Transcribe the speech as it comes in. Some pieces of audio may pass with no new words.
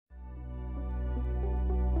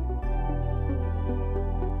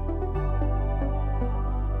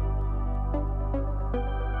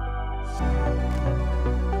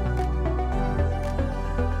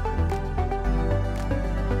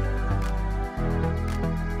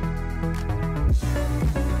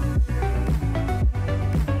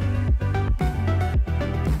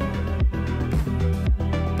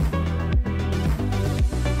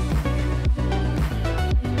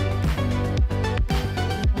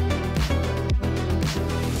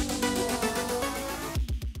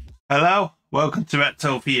Hello, welcome to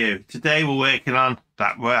Recto for You. Today we're working on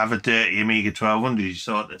that rather dirty Amiga 1200 you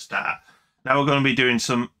saw at the start. Now we're going to be doing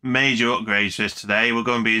some major upgrades for this today. We're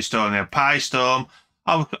going to be installing a pistorm.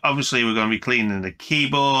 Obviously we're going to be cleaning the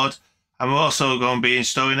keyboard. And we're also going to be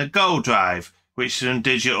installing a GoDrive, which is in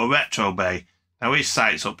digital retro bay. Now his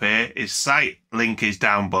site's up here. His site link is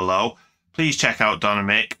down below. Please check out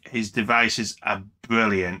Dominic. His devices are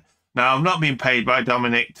brilliant. Now I've not been paid by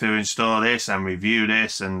Dominic to install this and review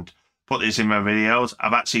this and put this in my videos.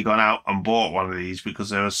 I've actually gone out and bought one of these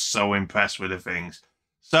because I was so impressed with the things.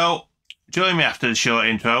 So join me after the short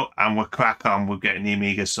intro and we'll crack on with getting the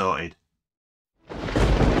Amiga sorted.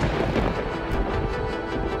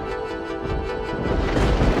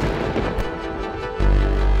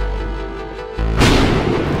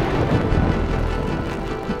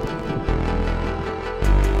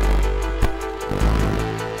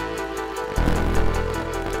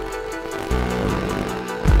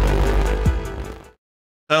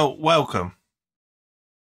 So, welcome.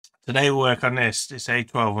 Today we'll work on this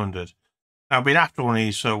A1200. Now, I've been after one of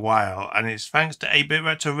these for a while, and it's thanks to 8-Bit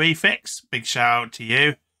Retro Refix. Big shout out to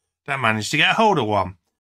you that managed to get a hold of one.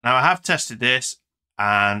 Now, I have tested this,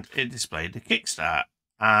 and it displayed the kickstart,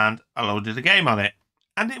 and I loaded a game on it,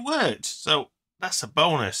 and it worked. So, that's a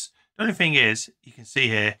bonus. The only thing is, you can see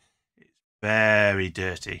here, it's very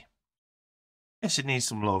dirty. Yes, it needs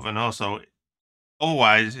some love, and also,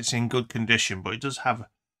 otherwise, it's in good condition, but it does have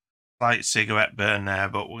slight cigarette burn there,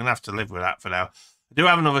 but we're gonna have to live with that for now. I do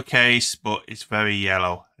have another case, but it's very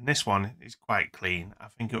yellow, and this one is quite clean. I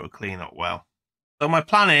think it will clean up well. So my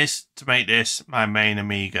plan is to make this my main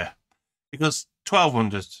Amiga, because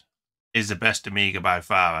 1200 is the best Amiga by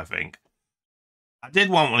far, I think. I did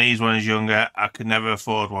want one of these when I was younger. I could never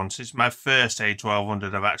afford one. So it's my first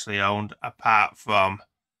A1200 I've actually owned, apart from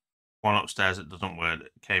one upstairs that doesn't work,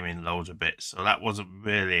 that came in loads of bits. So that wasn't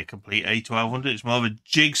really a complete A1200. It's more of a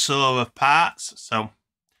jigsaw of parts. So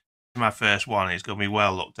my first one is going to be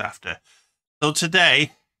well looked after. So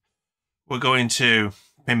today we're going to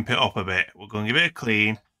pimp it up a bit. We're going to give it a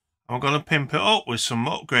clean. And we're going to pimp it up with some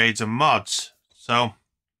upgrades and mods. So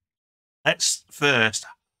let's first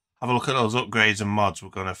have a look at those upgrades and mods we're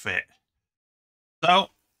going to fit. So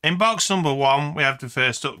in box number 1, we have the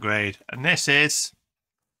first upgrade. And this is,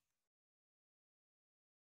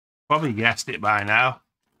 probably guessed it by now,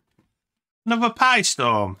 another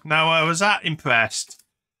pistorm. Now I was that impressed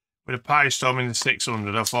with a pistorm in the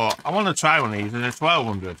 600. I thought I want to try one of these in the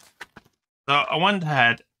 1200. So I went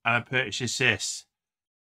ahead and I purchased this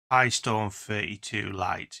pistorm 32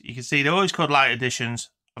 Lite. You can see they're always called light editions.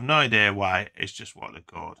 I've no idea why. It's just what they're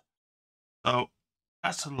called. So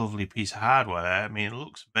that's a lovely piece of hardware there. I mean, it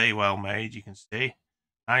looks very well made. You can see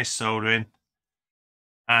nice soldering.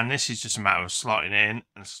 And this is just a matter of slotting it in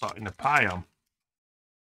and slotting the Pi on.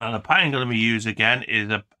 And the Pi I'm going to be using again is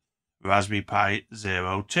a Raspberry Pi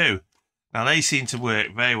 02. Now they seem to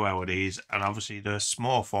work very well with these, and obviously the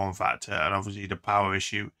small form factor and obviously the power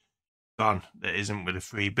issue gone that isn't with the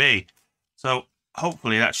 3B. So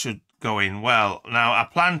hopefully that should go in well. Now I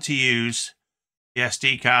plan to use the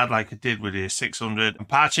SD card like I did with the 600 and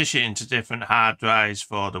partition it into different hard drives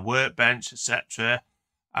for the workbench, etc.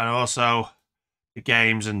 And also the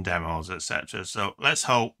games and demos, etc. So let's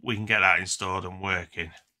hope we can get that installed and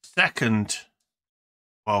working. Second,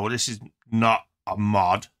 well, this is not a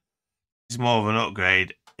mod, it's more of an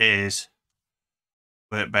upgrade, is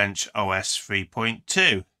Workbench OS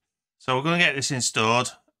 3.2. So we're going to get this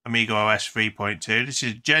installed, Amiga OS 3.2. This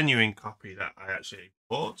is a genuine copy that I actually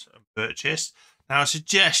bought and purchased. Now I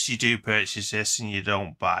suggest you do purchase this and you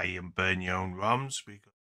don't buy and burn your own ROMs, because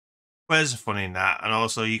where's the fun in that? And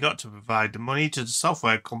also, you got to provide the money to the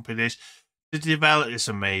software companies to develop this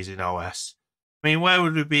amazing OS. I mean, where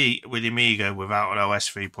would we be with Amiga without an OS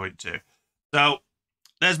 3.2? So,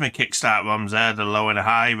 there's my Kickstart ROMs there, the low and the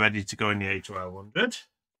high, ready to go in the A1200.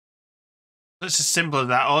 It's as simple as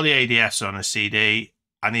that. All the ADFs are on a CD.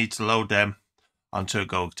 I need to load them onto a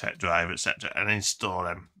GoDrive, etc., and install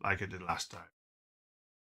them like I did last time.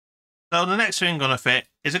 So the next thing I'm going to fit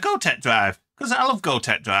is a GoDrive, because I love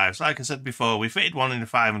GoDrives. Like I said before, we fitted one in the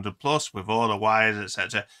 500 Plus with all the wires,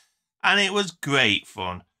 etc. And it was great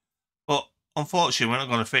fun. But unfortunately, we're not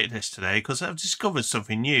going to fit this today because I've discovered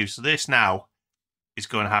something new. So this now is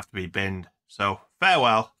going to have to be binned. So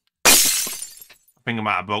farewell. I think I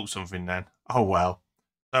might have broke something then. Oh well.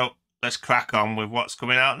 So let's crack on with what's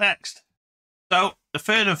coming out next. So the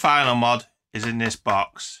third and final mod is in this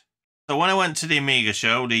box. So when I went to the Amiga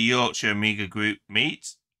show, the Yorkshire Amiga Group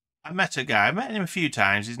meet, I met a guy. I met him a few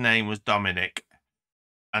times. His name was Dominic.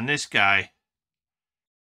 And this guy,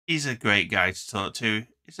 he's a great guy to talk to.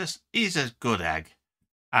 He's a good egg.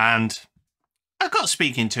 And I got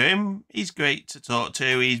speaking to him. He's great to talk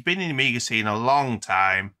to. He's been in the Amiga scene a long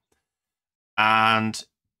time. And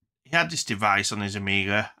he had this device on his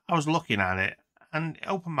Amiga. I was looking at it and it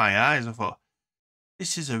opened my eyes. I thought,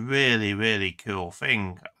 this is a really, really cool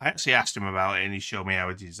thing. I actually asked him about it and he showed me how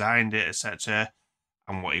he designed it, etc.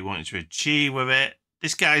 and what he wanted to achieve with it.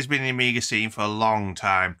 This guy's been in the Amiga scene for a long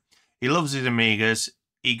time. He loves his Amigas.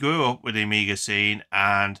 He grew up with the Amiga scene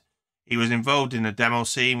and he was involved in the demo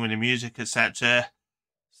scene with the music, etc.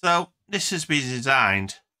 So this has been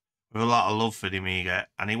designed with a lot of love for the Amiga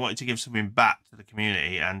and he wanted to give something back to the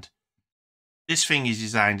community, and this thing he's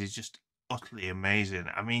designed is just utterly amazing.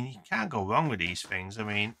 I mean, you can't go wrong with these things. I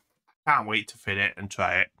mean, I can't wait to fit it and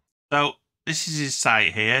try it. So this is his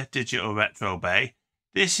site here, Digital Retro Bay.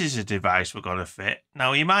 This is a device we're going to fit.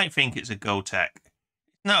 Now, you might think it's a GoTech.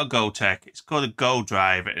 It's not a GoTech. It's called a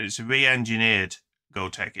GoDrive, and it's a re-engineered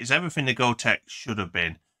GoTech. It's everything the GoTech should have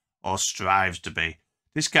been or strives to be.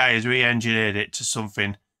 This guy has re-engineered it to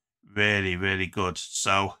something really, really good.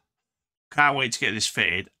 So can't wait to get this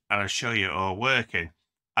fitted and I'll show you it all working.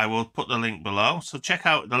 I will put the link below, so check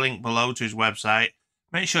out the link below to his website.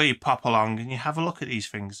 Make sure you pop along and you have a look at these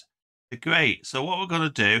things. They're great. So what we're going to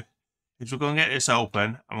do is we're going to get this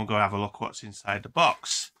open and we're going to have a look what's inside the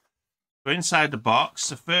box. So inside the box,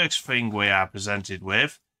 the first thing we are presented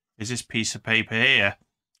with is this piece of paper here.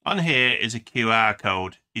 On here is a QR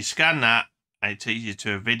code. You scan that and it takes you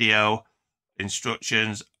to a video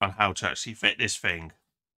instructions on how to actually fit this thing.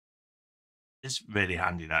 It's really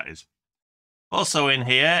handy, that is. Also in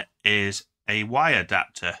here is a wire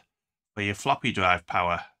adapter for your floppy drive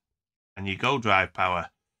power and your GoDrive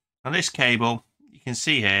power. Now this cable, you can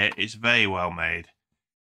see here, it's very well made.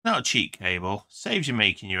 Not a cheap cable, saves you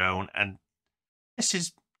making your own, and this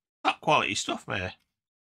is top quality stuff there.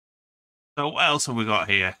 So what else have we got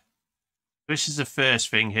here? This is the first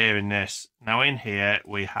thing here in this. Now in here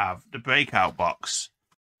we have the breakout box.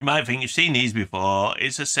 You might think you've seen these before.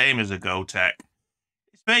 It's the same as a GoTech.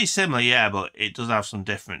 It's very similar, yeah, but it does have some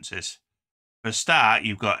differences. For a start,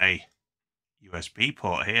 you've got a USB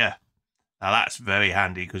port here. Now that's very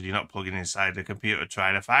handy because you're not plugging inside the computer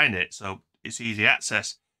trying to find it, so it's easy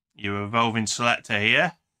access. Your revolving selector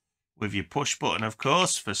here with your push button, of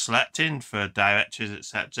course, for selecting, for directories,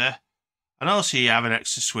 etc. And also you have an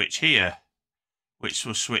extra switch here, which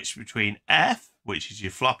will switch between F, which is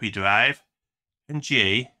your floppy drive, and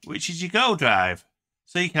G, which is your GoDrive.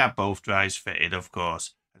 So you can have both drives fitted, of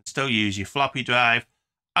course, and still use your floppy drive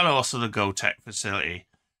and also the GoTech facility.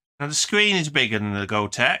 Now the screen is bigger than the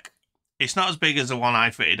GoTech. It's not as big as the one I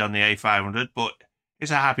fitted on the A500, but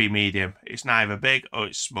it's a happy medium. It's neither big or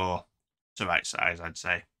it's small. It's the right size, I'd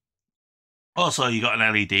say. Also, you got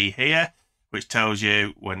an LED here, which tells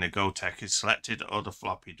you when the GoTech is selected or the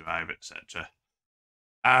floppy drive, etc.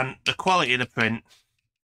 And the quality of the print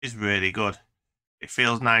is really good. It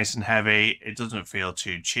feels nice and heavy. It doesn't feel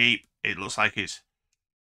too cheap. It looks like it's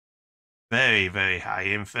very, very high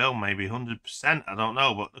in film, maybe 100%. I don't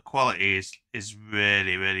know, but the quality is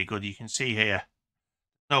really, really good. You can see here,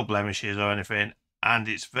 no blemishes or anything, and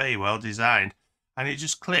it's very well designed. And it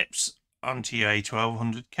just clips onto your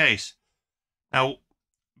A1200 case. Now,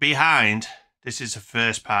 behind, this is the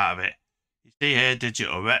first part of it. You see here,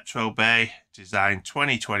 Digital Retro Bay, designed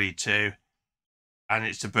 2022, and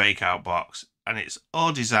it's the breakout box. And it's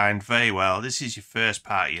all designed very well. This is your first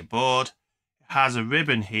part of your board. It has a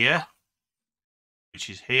ribbon here,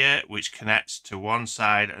 which is here, which connects to one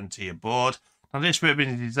side and to your board. Now this ribbon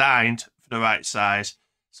is designed for the right size,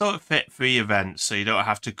 so it fit for your events, so you don't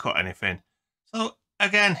have to cut anything. So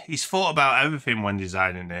again, he's thought about everything when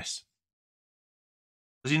designing this,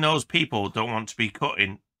 because he knows people don't want to be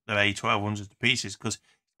cutting their A1200s to pieces, because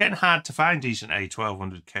it's getting hard to find decent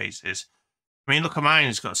A1200 cases. I mean, look at mine,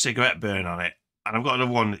 it's got a cigarette burn on it, and I've got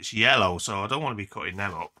another one that's yellow, so I don't want to be cutting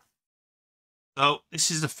them up. So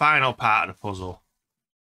this is the final part of the puzzle.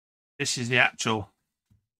 This is the actual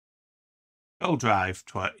GoDrive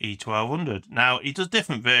E1200. Now, he does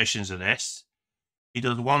different versions of this. He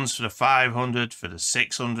does ones for the 500, for the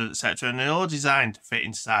 600, etc. And they're all designed to fit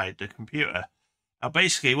inside the computer. Now,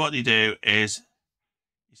 basically, what they do is,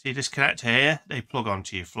 you see this connector here? They plug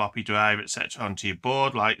onto your floppy drive, etc., onto your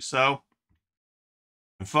board, like so.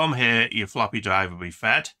 And from here, your floppy drive will be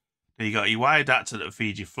fed. Then you got your wire adapter that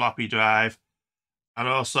feeds your floppy drive, and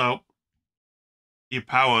also your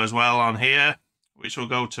power as well on here, which will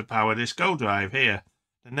go to power this GoDrive here.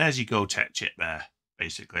 And there's your GoTech chip there,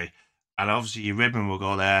 basically. And obviously your ribbon will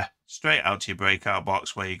go there, straight out to your breakout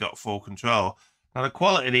box where you got full control. Now the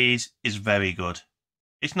quality of these is very good.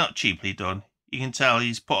 It's not cheaply done. You can tell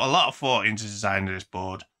he's put a lot of thought into designing this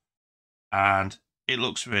board, and it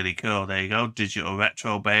looks really cool. There you go, digital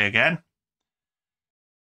retro bay again.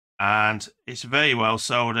 And it's very well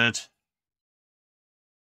soldered.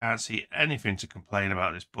 Can't see anything to complain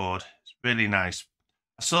about this board. It's really nice.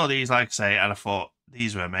 I saw these, like I say, and I thought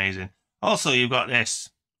these were amazing. Also, you've got this.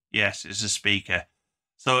 Yes, it's a speaker.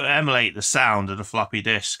 So it emulates the sound of the floppy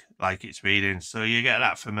disk like it's reading. So you get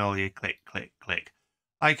that familiar click, click, click,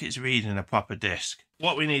 like it's reading a proper disk.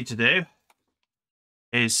 What we need to do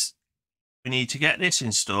is we need to get this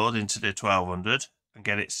installed into the 1200 and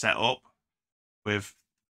get it set up with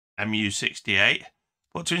MU68.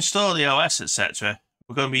 But to install the OS, etc.,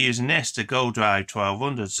 we're going to be using this, the GoDrive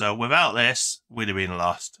 1200. So without this, we'd have been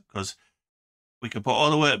lost, because we could put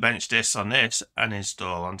all the workbench disks on this and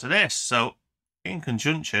install onto this. So in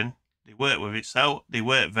conjunction, they work with it. So they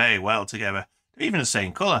work very well together. They're even the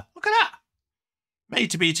same colour. Look at that.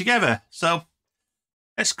 Made to be together. So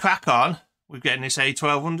let's crack on with getting this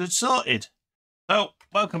A1200 sorted. So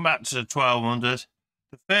welcome back to the 1200.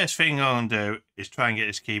 The first thing I'm going to do is try and get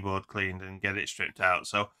this keyboard cleaned and get it stripped out.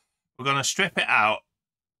 So we're going to strip it out,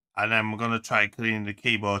 and then we're going to try cleaning the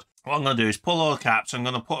keyboard. What I'm going to do is pull all the caps. I'm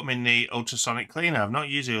going to put them in the ultrasonic cleaner. I've not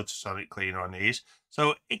used the ultrasonic cleaner on these,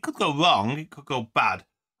 so it could go wrong. It could go bad.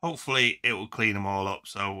 Hopefully it will clean them all up.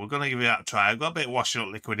 So we're going to give it that a try. I've got a bit of washing up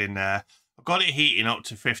liquid in there. I've got it heating up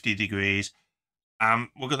to 50 degrees.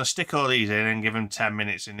 We're going to stick all these in and give them 10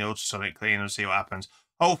 minutes in the ultrasonic cleaner and see what happens.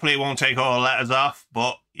 Hopefully it won't take all the letters off,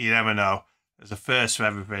 but you never know. There's a first for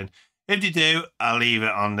everything. If you do, I'll leave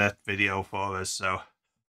it on the video for us. So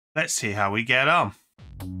let's see how we get on.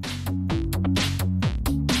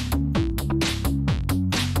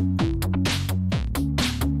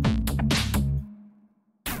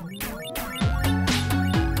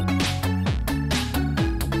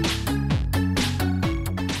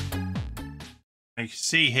 You can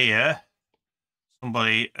see here,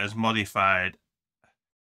 somebody has modified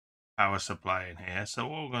power supply in here. So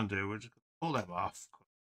what we're going to do, we're just going to pull them off.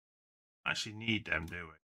 Actually need them, do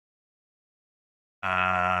we?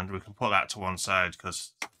 And we can put that to one side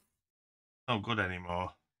because it's not good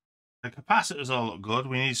anymore. The capacitors all look good.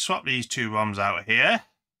 We need to swap these two ROMs out here.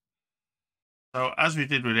 So as we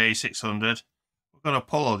did with A600, we're going to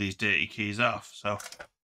pull all these dirty keys off. So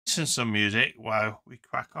listen to some music while we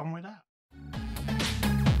crack on with that.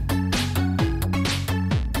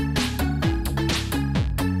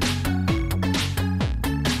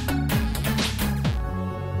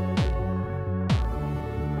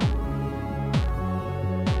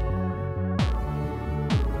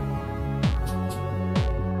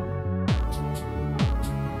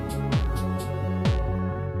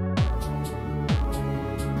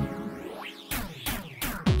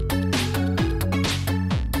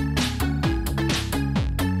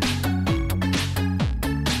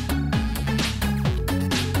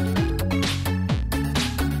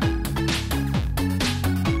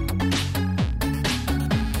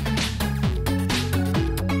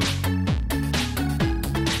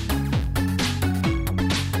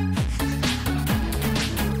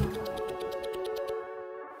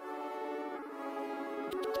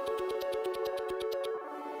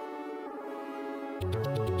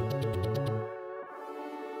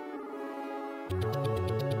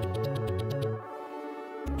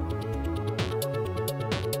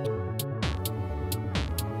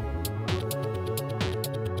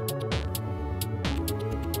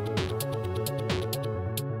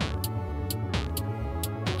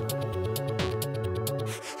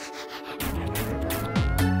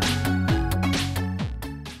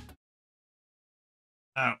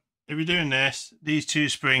 Now, if you're doing this, these two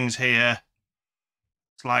springs here,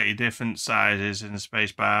 slightly different sizes in the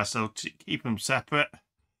space bar, so to keep them separate.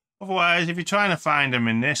 Otherwise, if you're trying to find them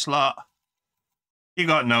in this lot, you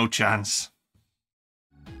got no chance.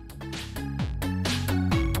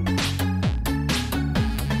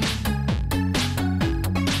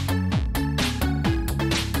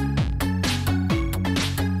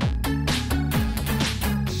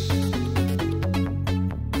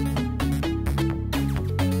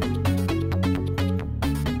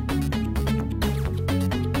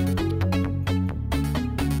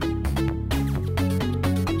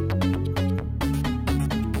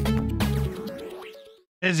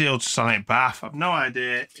 Here's the ultrasonic bath. I've no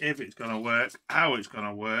idea if it's going to work, how it's going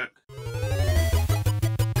to work.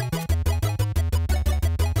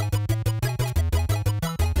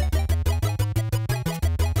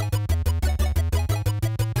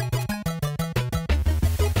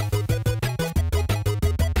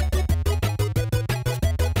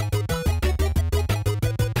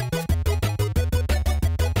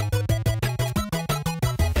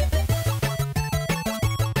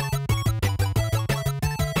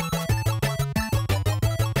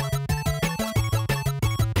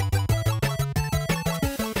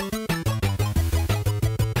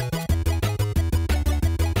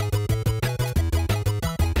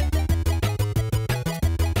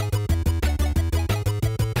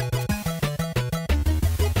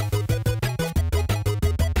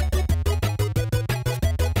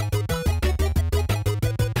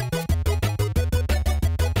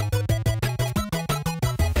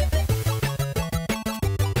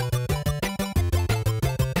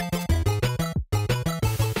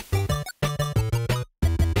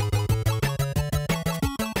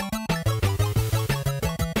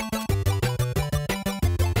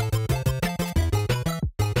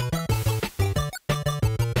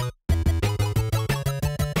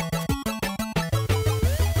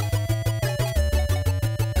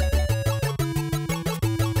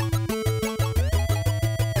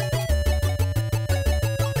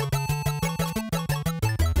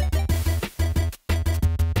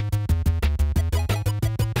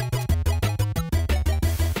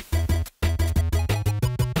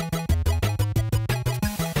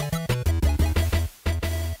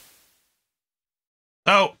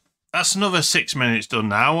 So that's another 6 minutes done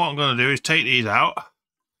now. What I'm going to do is take these out,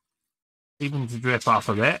 leave them to drip off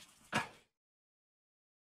a bit. I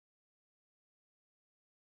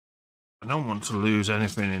don't want to lose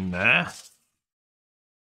anything in there.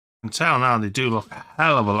 You can tell now they do look a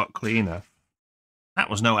hell of a lot cleaner. That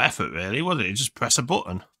was no effort really, was it? You just press a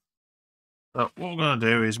button. So what we're going to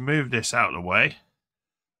do is move this out of the way.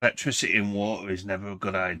 Electricity and water is never a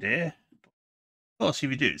good idea. Of course,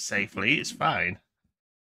 if you do it safely, it's fine.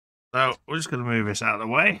 So we're just going to move this out of the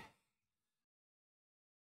way.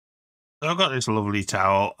 So I've got this lovely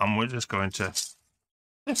towel and we're just going to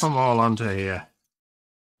dip them all onto here.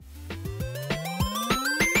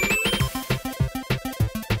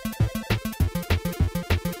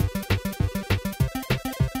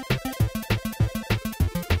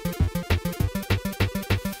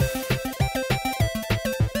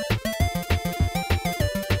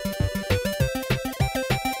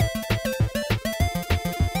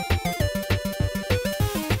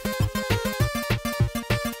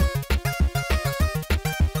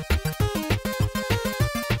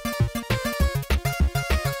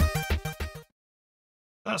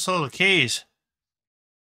 That's all the keys.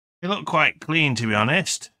 They look quite clean, to be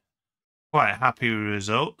honest. Quite happy with the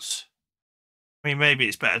results. I mean, maybe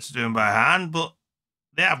it's better to do them by hand, but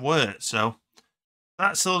they have worked, so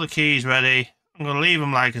that's all the keys ready. I'm going to leave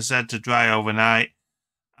them, like I said, to dry overnight,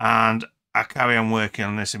 and I'll carry on working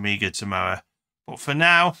on this Amiga tomorrow. But for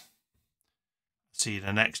now, see you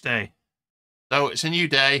the next day. So it's a new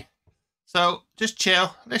day, so just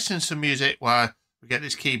chill, listen to some music while we get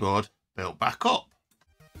this keyboard built back up.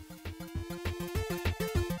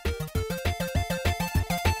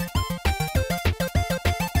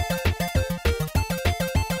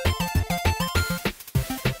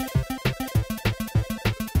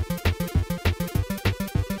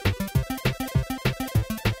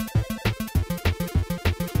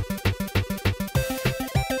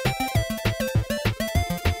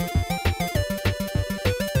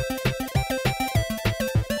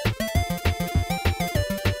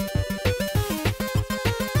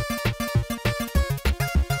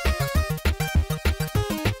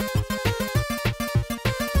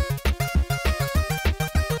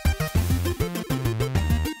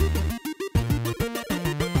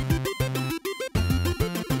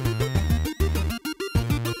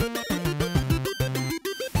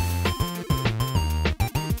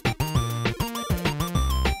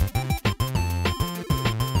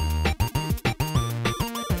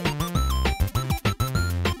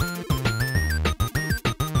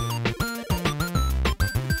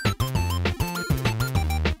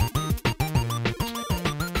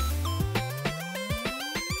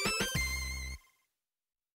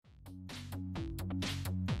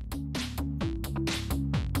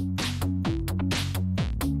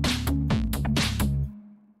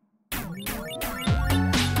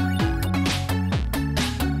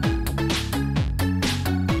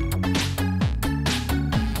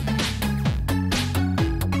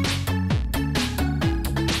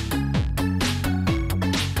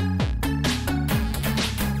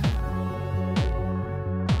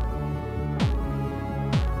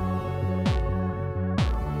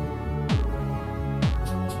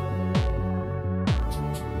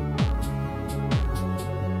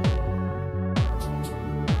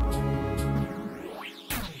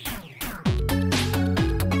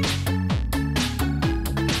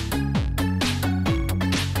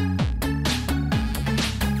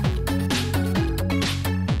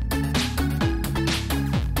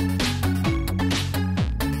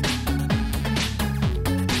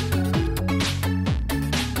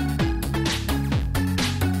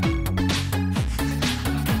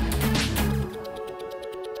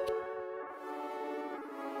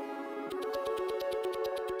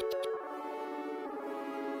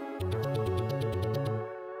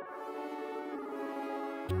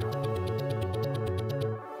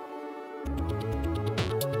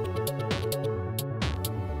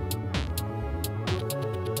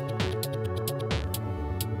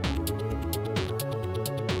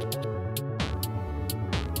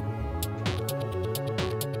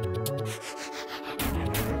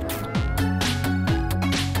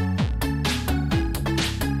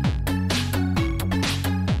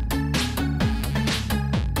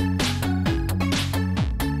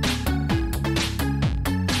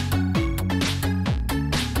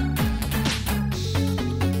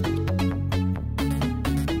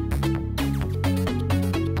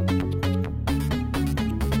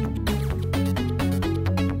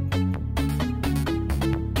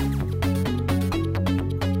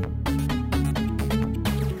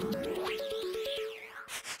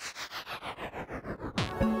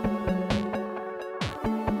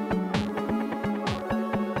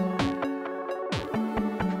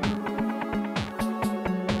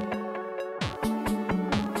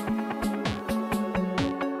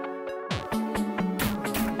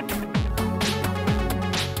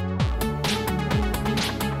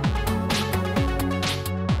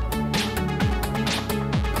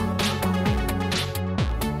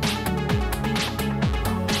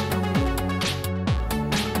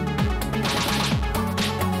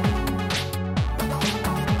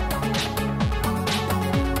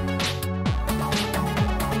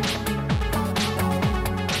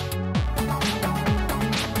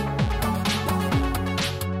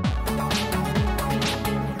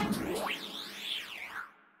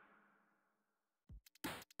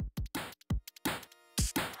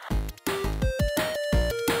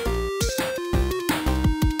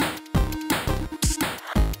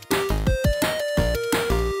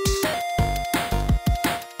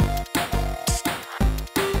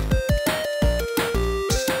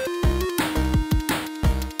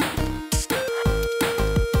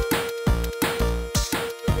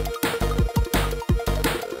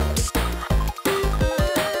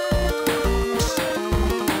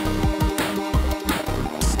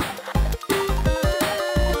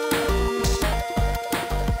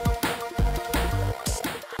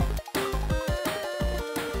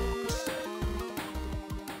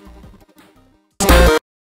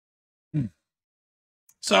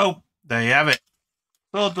 So there you have it.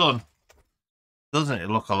 It's all done. Doesn't it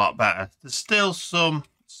look a lot better? There's still some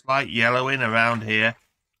slight yellowing around here,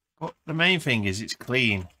 but the main thing is it's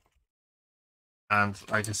clean. And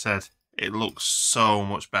like I said, it looks so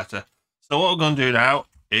much better. So what we're going to do now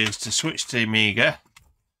is to switch to Amiga,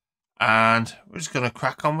 and we're just going to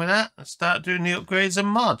crack on with that and start doing the upgrades and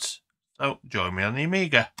mods. So join me on the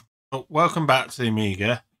Amiga. Well, welcome back to the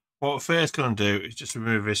Amiga. What we're first going to do is just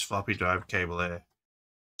remove this floppy drive cable here.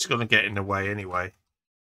 It's going to get in the way anyway.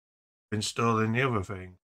 Installing the other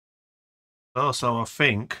thing. Also, I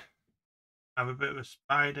think I have a bit of a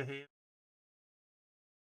spider here.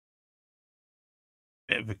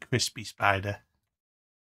 Bit of a crispy spider.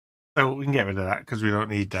 So we can get rid of that because we don't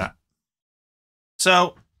need that.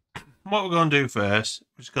 So what we're going to do first,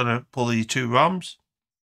 we're just going to pull these two ROMs.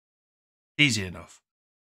 Easy enough.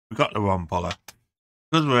 We've got the ROM puller.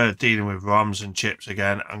 Because we're dealing with ROMs and chips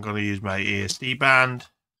again, I'm going to use my ESD band.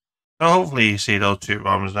 So hopefully you see those two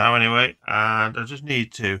ROMs now anyway. And I just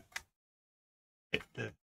need to hit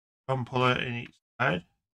the ROM puller in each side.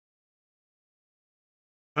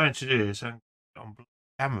 What I'm trying to do is on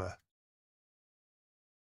camera.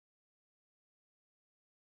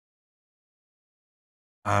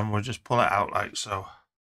 And we'll just pull it out like so.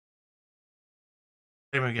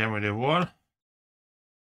 Same again with the one.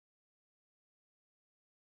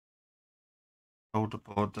 Hold the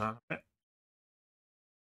board down a bit.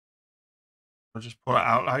 I'll just pull it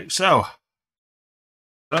out like so.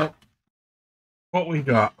 So, what we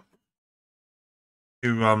got?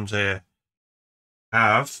 Two ROMs here. We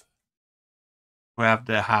have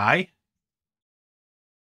the high.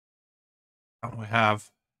 And we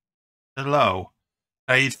have the low.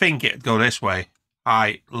 Now you'd think it'd go this way.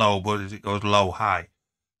 High, low, but it goes low, high.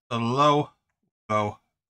 So low, go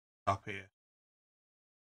up here.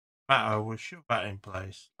 We'll shove that in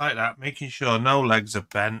place like that, making sure no legs are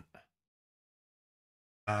bent.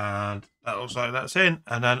 And that looks like that's in.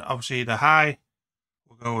 And then obviously the high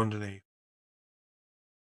will go underneath.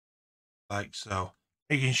 Like so.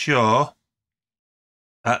 Making sure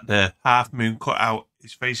that the half moon cutout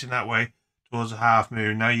is facing that way towards the half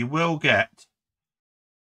moon. Now you will get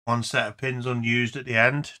one set of pins unused at the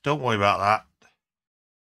end. Don't worry about that.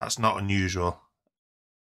 That's not unusual.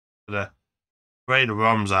 The way the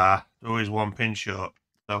ROMs are, they're always one pin short.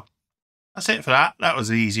 So that's it for that. That was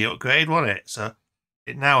an easy upgrade, wasn't it? So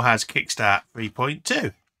it now has Kickstart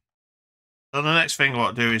 3.2. So the next thing I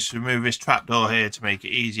want to do is remove this trapdoor here to make it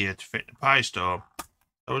easier to fit the pistorm.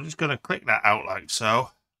 So we're just going to click that out like so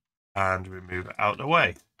and remove it out of the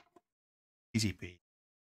way. Easy peasy.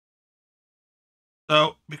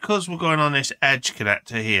 So because we're going on this edge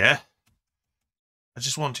connector here, I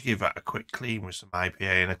just want to give that a quick clean with some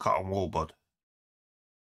IPA and a cotton wool bud.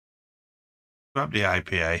 Grab the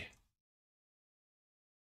IPA.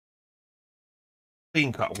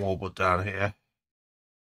 Clean cotton wool bud down here.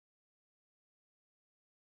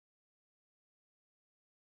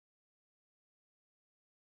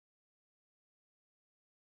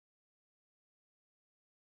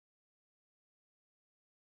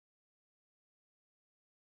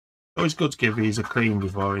 Always good to give these a clean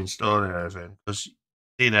before installing everything, because you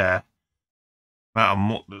see there the amount of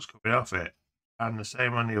muck that's coming off it, and the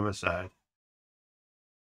same on the other side.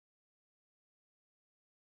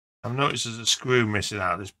 I've noticed there's a screw missing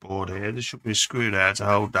out of this board here. There should be a screw there to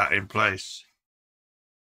hold that in place.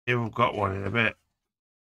 Here we've got one in a bit.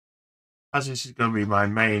 As this is going to be my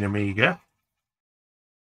main Amiga,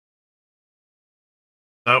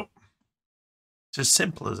 so it's as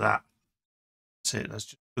simple as that. That's it. That's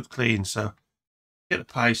just good clean. So get the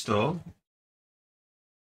pistorm,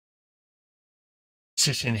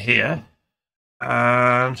 sit in here,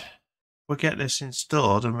 and we'll get this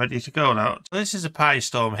installed and ready to go now. So this is a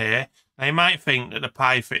pistorm here. Now you might think that the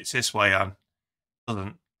pie fits this way on. It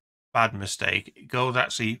doesn't. Bad mistake. It goes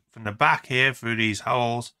actually from the back here through these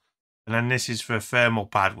holes, and then this is for a thermal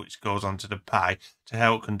pad which goes onto the pie to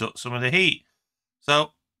help conduct some of the heat.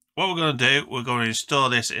 So what we're going to do, we're going to install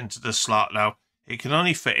this into the slot. Now it can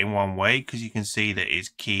only fit in one way because you can see that it's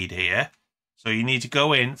keyed here. So you need to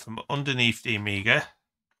go in from underneath the Amiga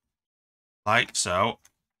like so,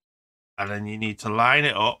 and then you need to line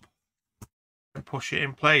it up and push it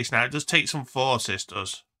in place. Now it does take some force, this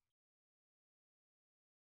does.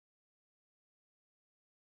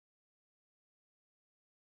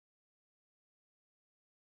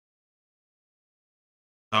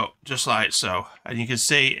 So just like so, and you can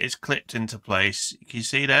see it's clipped into place. You can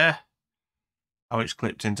see there how it's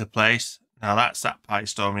clipped into place. Now that's that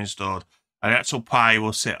pistorm installed, and the actual pie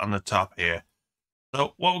will sit on the top here.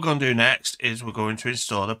 So what we're going to do next is we're going to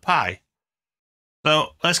install the pie. So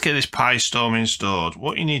let's get this pistorm installed.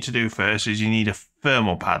 What you need to do first is you need a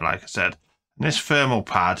thermal pad, like I said. And this thermal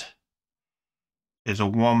pad is a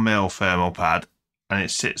 1mm thermal pad, and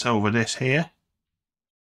it sits over this here.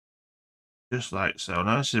 Just like so.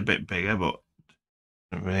 Now this is a bit bigger, but it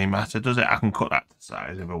doesn't really matter, does it? I can cut that to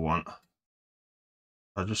size if I want.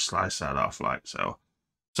 I'll just slice that off like so.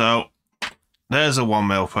 So there's a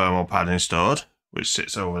 1mm thermal pad installed, which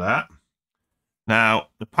sits over that. Now,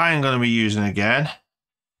 the Pi I'm going to be using again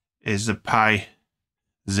is the Pi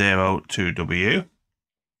 02W,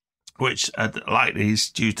 which I like these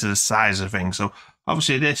due to the size of things. So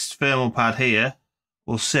obviously this thermal pad here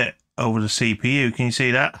will sit over the CPU. Can you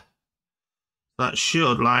see that? That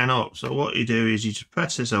should line up. So what you do is you just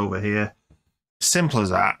press this over here, simple as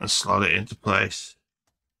that, and slot it into place.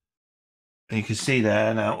 And you can see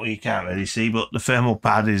there now, well, you can't really see, but the thermal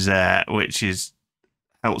pad is there, which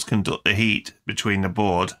helps conduct the heat between the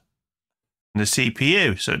board and the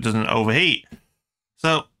CPU so it doesn't overheat.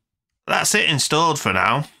 So that's it installed for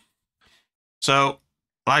now. So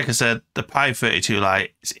like I said, the Pi 32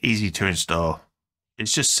 Lite is easy to install.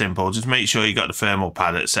 It's just simple. Just make sure you got the thermal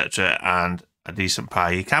pad, etc., and a decent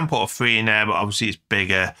Pi. You can put a 3 in there, but obviously it's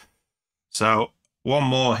bigger. So one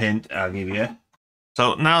more hint I'll give you.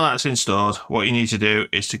 So now that's installed, what you need to do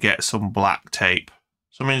is to get some black tape,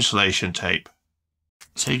 some insulation tape.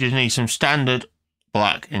 So you just need some standard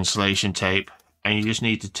black insulation tape, and you just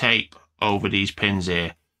need to tape over these pins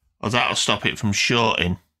here, or that'll stop it from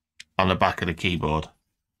shorting on the back of the keyboard.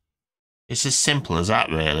 It's as simple as that,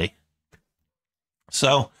 really.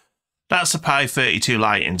 So that's the Pi 32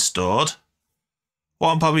 Lite installed.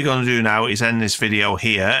 What I'm probably going to do now is end this video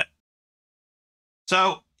here.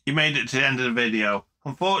 So you made it to the end of the video.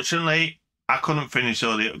 Unfortunately, I couldn't finish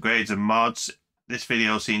all the upgrades and mods. This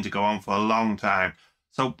video seemed to go on for a long time.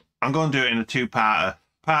 So I'm going to do it in a two-parter.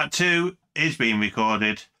 Part 2 is being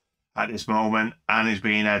recorded at this moment and is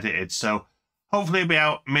being edited. So hopefully it'll be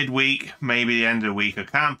out midweek, maybe the end of the week. I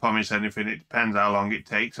can't promise anything. It depends how long it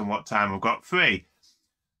takes and what time I've got free.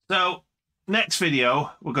 So next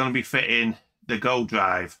video, we're going to be fitting the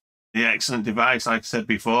GoDrive, the excellent device, like I said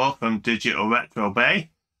before, from Digital Retro Bay.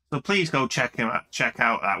 So please go check out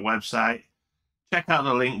that website. Check out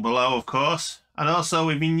the link below, of course. And also,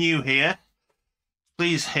 if you're new here,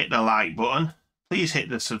 please hit the like button. Please hit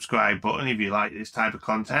the subscribe button if you like this type of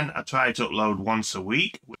content. I try to upload once a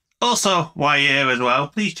week. Also, while you're here as well,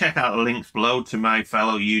 please check out the links below to my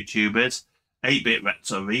fellow YouTubers, 8-Bit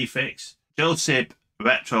Retro Refix, Joseph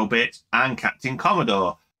Retro Bit, and Captain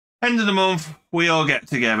Commodore. End of the month, we all get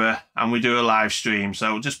together and we do a live stream.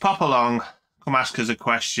 So just pop along, come ask us a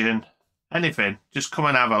question, anything. Just come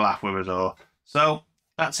and have a laugh with us all. So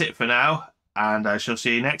that's it for now, and I shall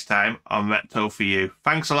see you next time on Retro for You.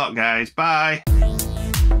 Thanks a lot, guys. Bye.